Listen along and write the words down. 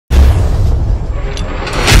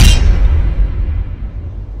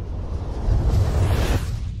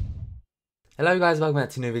Hello guys, welcome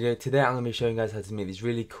back to a new video. Today I'm going to be showing you guys how to make these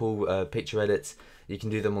really cool picture edits. You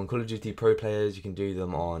can do them on Call of Duty Pro players, you can do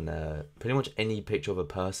them on pretty much any picture of a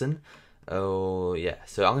person. Oh yeah,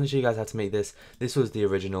 so I'm going to show you guys how to make this. This was the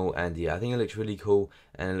original and yeah, I think it looks really cool.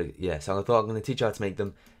 And yeah, so I thought I'm going to teach you how to make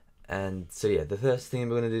them. And so yeah, the first thing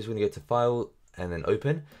we're going to do is we're going to go to File and then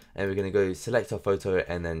Open. And we're going to go select our photo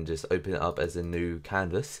and then just open it up as a new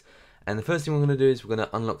canvas. And the first thing we're going to do is we're going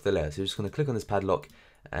to unlock the layer. So we're just going to click on this padlock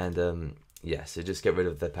and yeah, so just get rid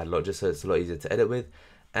of the padlock just so it's a lot easier to edit with.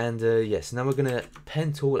 And yes, now we're going to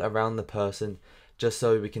pen tool around the person just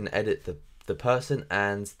so we can edit the person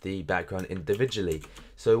and the background individually.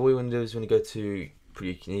 So what we want to do is when you go to,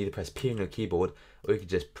 you can either press P on your keyboard or you can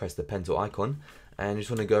just press the pen tool icon. And you just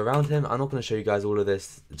want to go around him. I'm not going to show you guys all of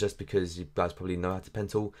this just because you guys probably know how to pen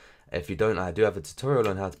tool. If you don't, I do have a tutorial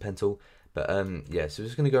on how to pen tool. But yeah, so we're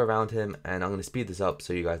just going to go around him and I'm going to speed this up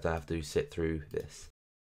so you guys don't have to sit through this.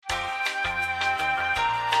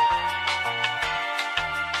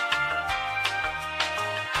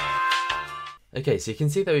 Okay, so you can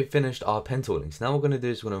see that we've finished our pen tooling. So now what we're going to do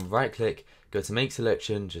is we're going to right click, go to make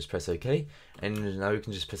selection, just press OK. And now we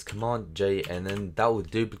can just press Command J and then that will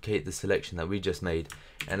duplicate the selection that we just made.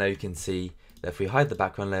 And now you can see that if we hide the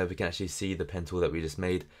background layer, we can actually see the pen tool that we just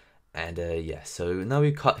made. And yeah, so now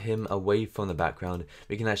we cut him away from the background,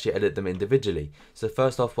 we can actually edit them individually. So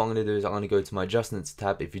first off, what I'm going to do is I'm going to go to my adjustments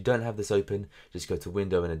tab. If you don't have this open, just go to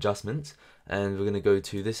window and adjustments. And we're going to go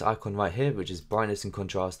to this icon right here, which is brightness and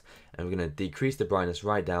contrast. And we're going to decrease the brightness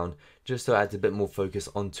right down, just so it adds a bit more focus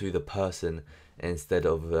onto the person instead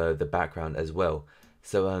of the background as well.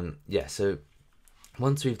 So yeah, so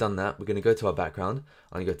once we've done that, we're going to go to our background.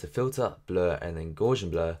 I'm going to go to filter, blur, and then Gaussian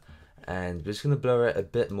blur. And we're just going to blur it a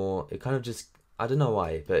bit more. It kind of just, I don't know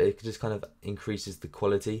why, but it just kind of increases the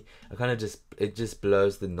quality. It just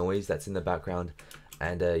blurs the noise that's in the background.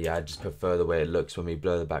 And yeah, I just prefer the way it looks when we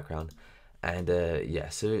blur the background. And yeah,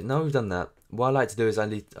 so now we've done that, what I like to do is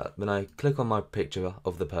when I click on my picture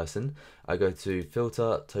of the person, I go to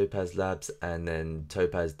filter, topaz labs, and then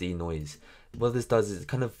topaz denoise. What this does is it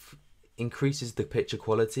kind of increases the picture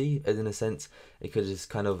quality, as in a sense. It could just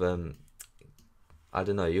kind of I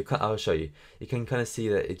don't know, I'll show you. You can kind of see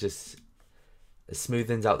that it just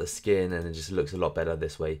smoothens out the skin and it just looks a lot better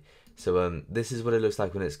this way. So this is what it looks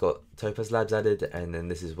like when it's got Topaz Labs added, and then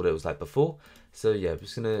this is what it was like before. So yeah, I'm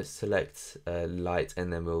just going to select light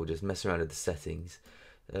and then we'll just mess around with the settings.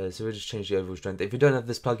 So we'll just change the overall strength. If you don't have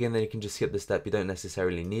this plugin, then you can just skip the step. You don't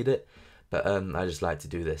necessarily need it, but I just like to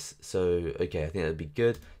do this. So okay, I think that'd be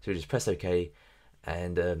good. So we just press OK,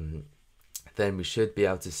 and then we should be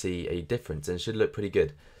able to see a difference and it should look pretty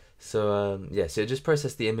good. So yeah, so just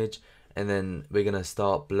process the image and then we're going to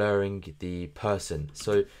start blurring the person.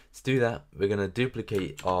 So to do that, we're going to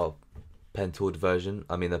duplicate our pen tooled version,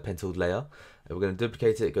 the pen tooled layer. And we're going to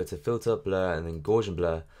duplicate it, go to filter, blur, and then Gaussian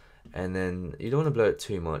blur. And then you don't want to blur it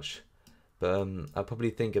too much, but I probably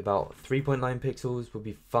think about 3.9 pixels would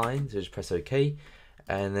be fine. So just press OK.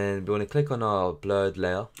 And then we want to click on our blurred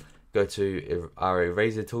layer. Go to our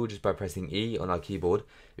eraser tool just by pressing E on our keyboard.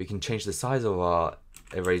 We can change the size of our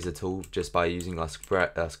eraser tool just by using our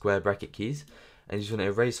square bracket keys. And you just want to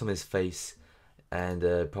erase from his face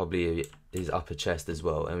and probably his upper chest as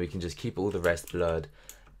well. And we can just keep all the rest blurred.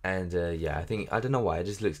 And yeah, I don't know why, it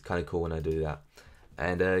just looks kind of cool when I do that.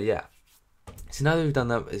 And yeah. So now that we've done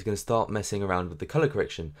that, it's going to start messing around with the color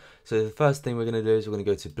correction. So the first thing we're going to do is we're going to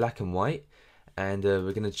go to black and white. And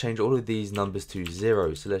we're going to change all of these numbers to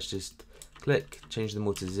 0. So let's just click, change them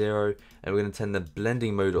all to 0. And we're going to turn the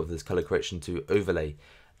blending mode of this color correction to overlay.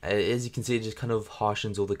 As you can see, it just kind of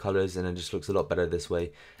harshens all the colors and it just looks a lot better this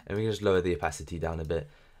way. And we can just lower the opacity down a bit.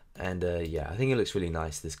 And yeah, I think it looks really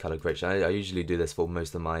nice, this color correction. I usually do this for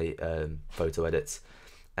most of my photo edits.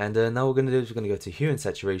 And now what we're going to do is we're going to go to hue and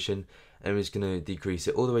saturation. And we're just going to decrease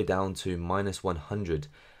it all the way down to -100.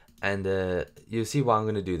 And you'll see why I'm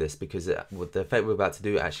going to do this, because the effect we're about to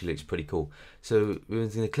do actually looks pretty cool. So we're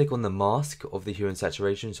going to click on the mask of the hue and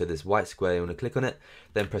saturation, so this white square, you want to click on it,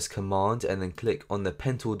 then press Command, and then click on the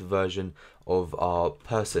pen tooled version of our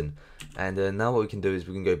person. And now what we can do is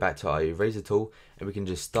we can go back to our eraser tool, and we can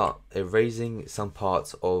just start erasing some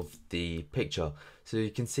parts of the picture. So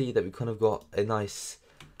you can see that we kind of got a nice,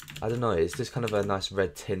 I don't know, it's just kind of a nice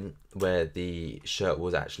red tint where the shirt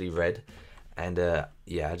was actually red. And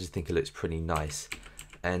yeah, I just think it looks pretty nice.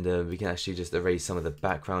 And we can actually just erase some of the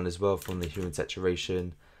background as well from the hue and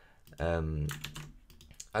saturation. I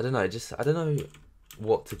don't know, I don't know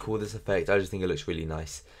what to call this effect. I just think it looks really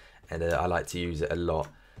nice, and I like to use it a lot.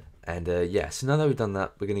 And yeah, so now that we've done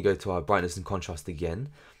that, we're going to go to our brightness and contrast again,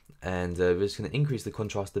 and we're just going to increase the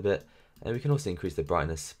contrast a bit, and we can also increase the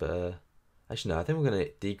brightness, but Actually, no, I think we're going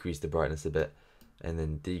to decrease the brightness a bit and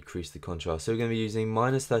then decrease the contrast. So we're going to be using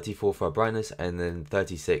 -34 for our brightness and then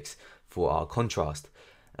 36 for our contrast.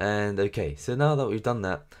 And okay, so now that we've done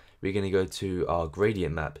that, we're going to go to our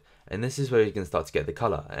gradient map. And this is where you can start to get the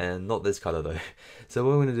color, and not this color though. So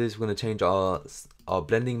what we're going to do is we're going to change our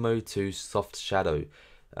blending mode to soft shadow.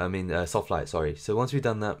 Soft light, sorry. So once we've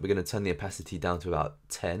done that, we're going to turn the opacity down to about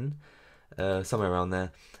 10, somewhere around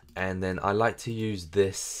there. And then I like to use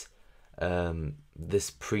this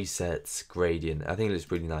this presets gradient. I think it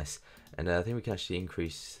looks really nice, and I think we can actually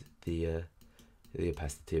increase the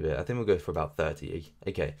opacity a bit. I think we'll go for about 30.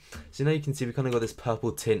 Okay, so now you can see we kind of got this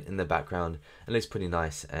purple tint in the background. It looks pretty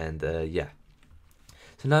nice, and yeah.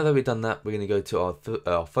 So now that we've done that, we're going to go to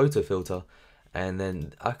our photo filter, and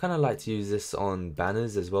then I kind of like to use this on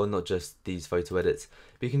banners as well, not just these photo edits.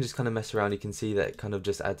 But you can just kind of mess around. You can see that it kind of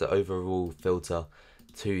just adds an overall filter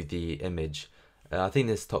to the image. I think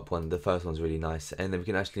this top one, the first one's really nice, and then we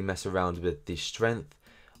can actually mess around with the strength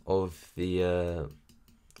of the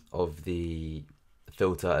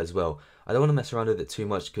filter as well. I don't want to mess around with it too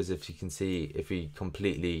much, because if you can see, if we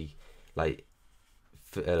completely like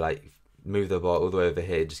move the bar all the way over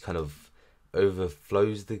here, it just kind of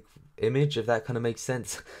overflows the image, if that kind of makes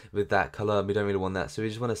sense with that color. We don't really want that, so we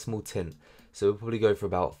just want a small tint. So we'll probably go for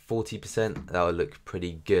about 40%. That would look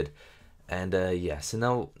pretty good. And yeah, so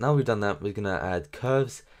now we've done that, we're gonna add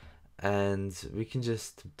curves, and we can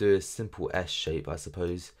just do a simple S shape, I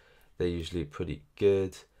suppose. They're usually pretty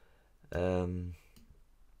good.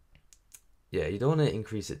 Yeah, you don't want to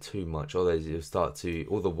increase it too much, otherwise you'll start to,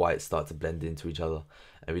 all the whites start to blend into each other,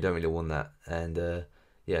 and we don't really want that. And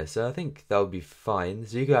yeah, so I think that would be fine.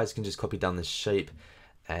 So you guys can just copy down this shape,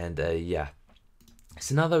 and yeah.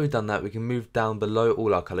 So now that we've done that, we can move down below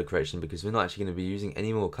all our color correction, because we're not actually going to be using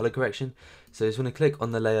any more color correction. So just want to click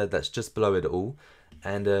on the layer that's just below it all,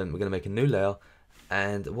 and we're going to make a new layer.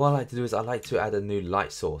 And what I like to do is I like to add a new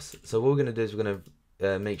light source. So what we're going to do is we're going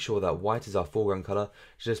to make sure that white is our foreground color,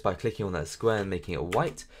 just by clicking on that square and making it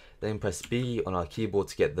white. Then press B on our keyboard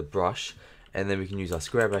to get the brush, and then we can use our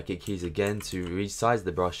square bracket keys again to resize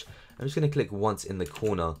the brush. I'm just going to click once in the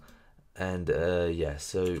corner. And yeah,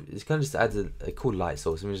 so it's kind of just adds a cool light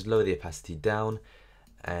source, and we just lower the opacity down,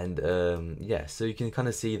 and yeah, so you can kind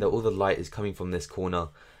of see that all the light is coming from this corner,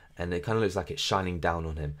 and it kind of looks like it's shining down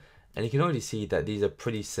on him, and you can already see that these are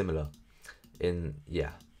pretty similar in,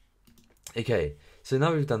 yeah. Okay, so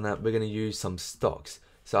now we've done that, we're going to use some stocks.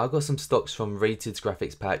 So I've got some stocks from Rated's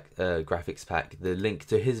graphics pack. The link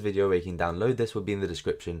to his video where you can download this will be in the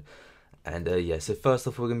description. And yeah, so first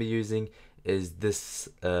off, we're going to be using is this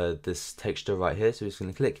this texture right here. So we're just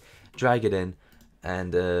going to click, drag it in,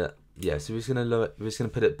 and yeah, so we're just going to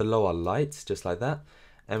put it below our lights, just like that,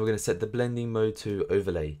 and we're going to set the blending mode to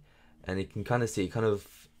overlay. And you can kind of see,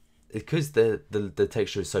 because the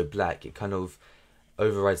texture is so black, it kind of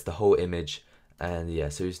overrides the whole image. And yeah,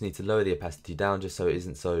 so we just need to lower the opacity down just so it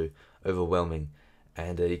isn't so overwhelming.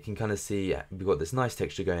 And you can kind of see we've got this nice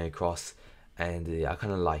texture going across, and yeah, I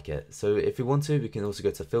kind of like it. So if we want to, we can also go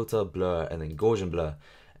to filter, blur, and then Gaussian blur,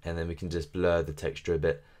 and then we can just blur the texture a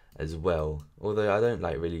bit as well. Although I don't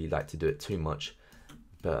really like to do it too much,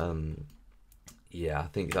 but yeah, I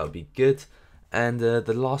think that would be good. And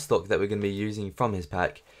the last stock that we're going to be using from his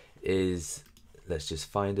pack is, let's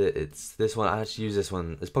just find it. It's this one. I actually use this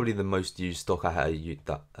one. It's probably the most used stock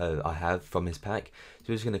I have from his pack. So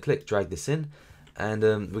we're just going to click, drag this in, and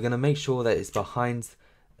we're going to make sure that it's behind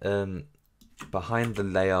the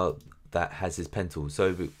layer that has his pen tool.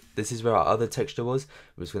 So this is where our other texture was.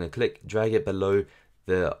 We're just going to click, drag it below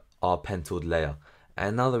our pen tooled layer.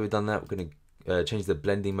 And now that we've done that, we're going to change the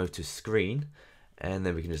blending mode to screen, and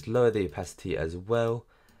then we can just lower the opacity as well.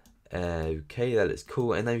 Okay, that looks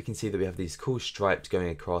cool. And now you can see that we have these cool stripes going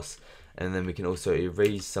across, and then we can also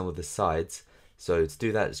erase some of the sides. So to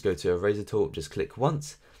do that, just go to eraser tool, just click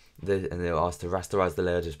once, and it'll ask to rasterize the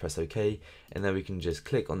layer. Just press OK, and then we can just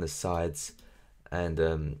click on the sides,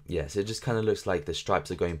 and yeah, so it just kind of looks like the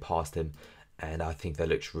stripes are going past him, and I think that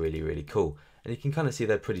looks really, really cool. And you can kind of see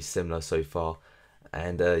they're pretty similar so far.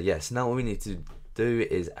 And yes, now what we need to do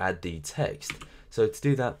is add the text. So to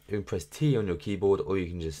do that, you can press T on your keyboard, or you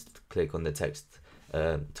can just click on the text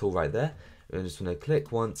tool right there. We're just going to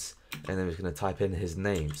click once, and then we're just going to type in his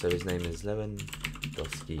name. So his name is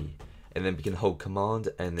Lewandowski, and then we can hold command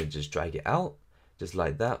and then just drag it out, just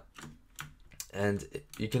like that. And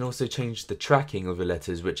you can also change the tracking of your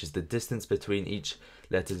letters, which is the distance between each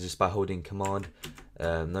letter, just by holding command.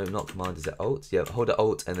 No, not command, is it alt? Yeah, hold it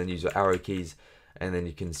alt and then use your arrow keys, and then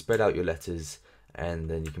you can spread out your letters, and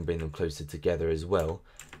then you can bring them closer together as well.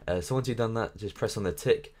 So once you've done that, just press on the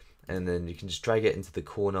tick, and then you can just drag it into the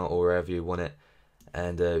corner or wherever you want it,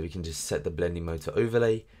 and we can just set the blending mode to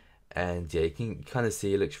overlay. And yeah, you can kind of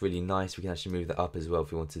see it looks really nice. We can actually move that up as well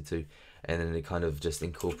if we wanted to, and then it kind of just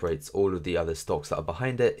incorporates all of the other stocks that are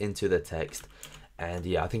behind it into the text. And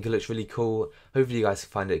yeah, I think it looks really cool. Hopefully you guys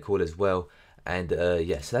find it cool as well. And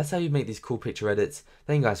yeah, so that's how you make these cool picture edits.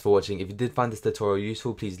 Thank you guys for watching. If you did find this tutorial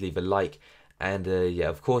useful, please leave a like. And yeah,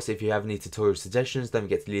 of course, if you have any tutorial suggestions, don't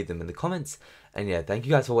forget to leave them in the comments. And yeah, thank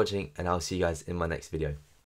you guys for watching, and I'll see you guys in my next video.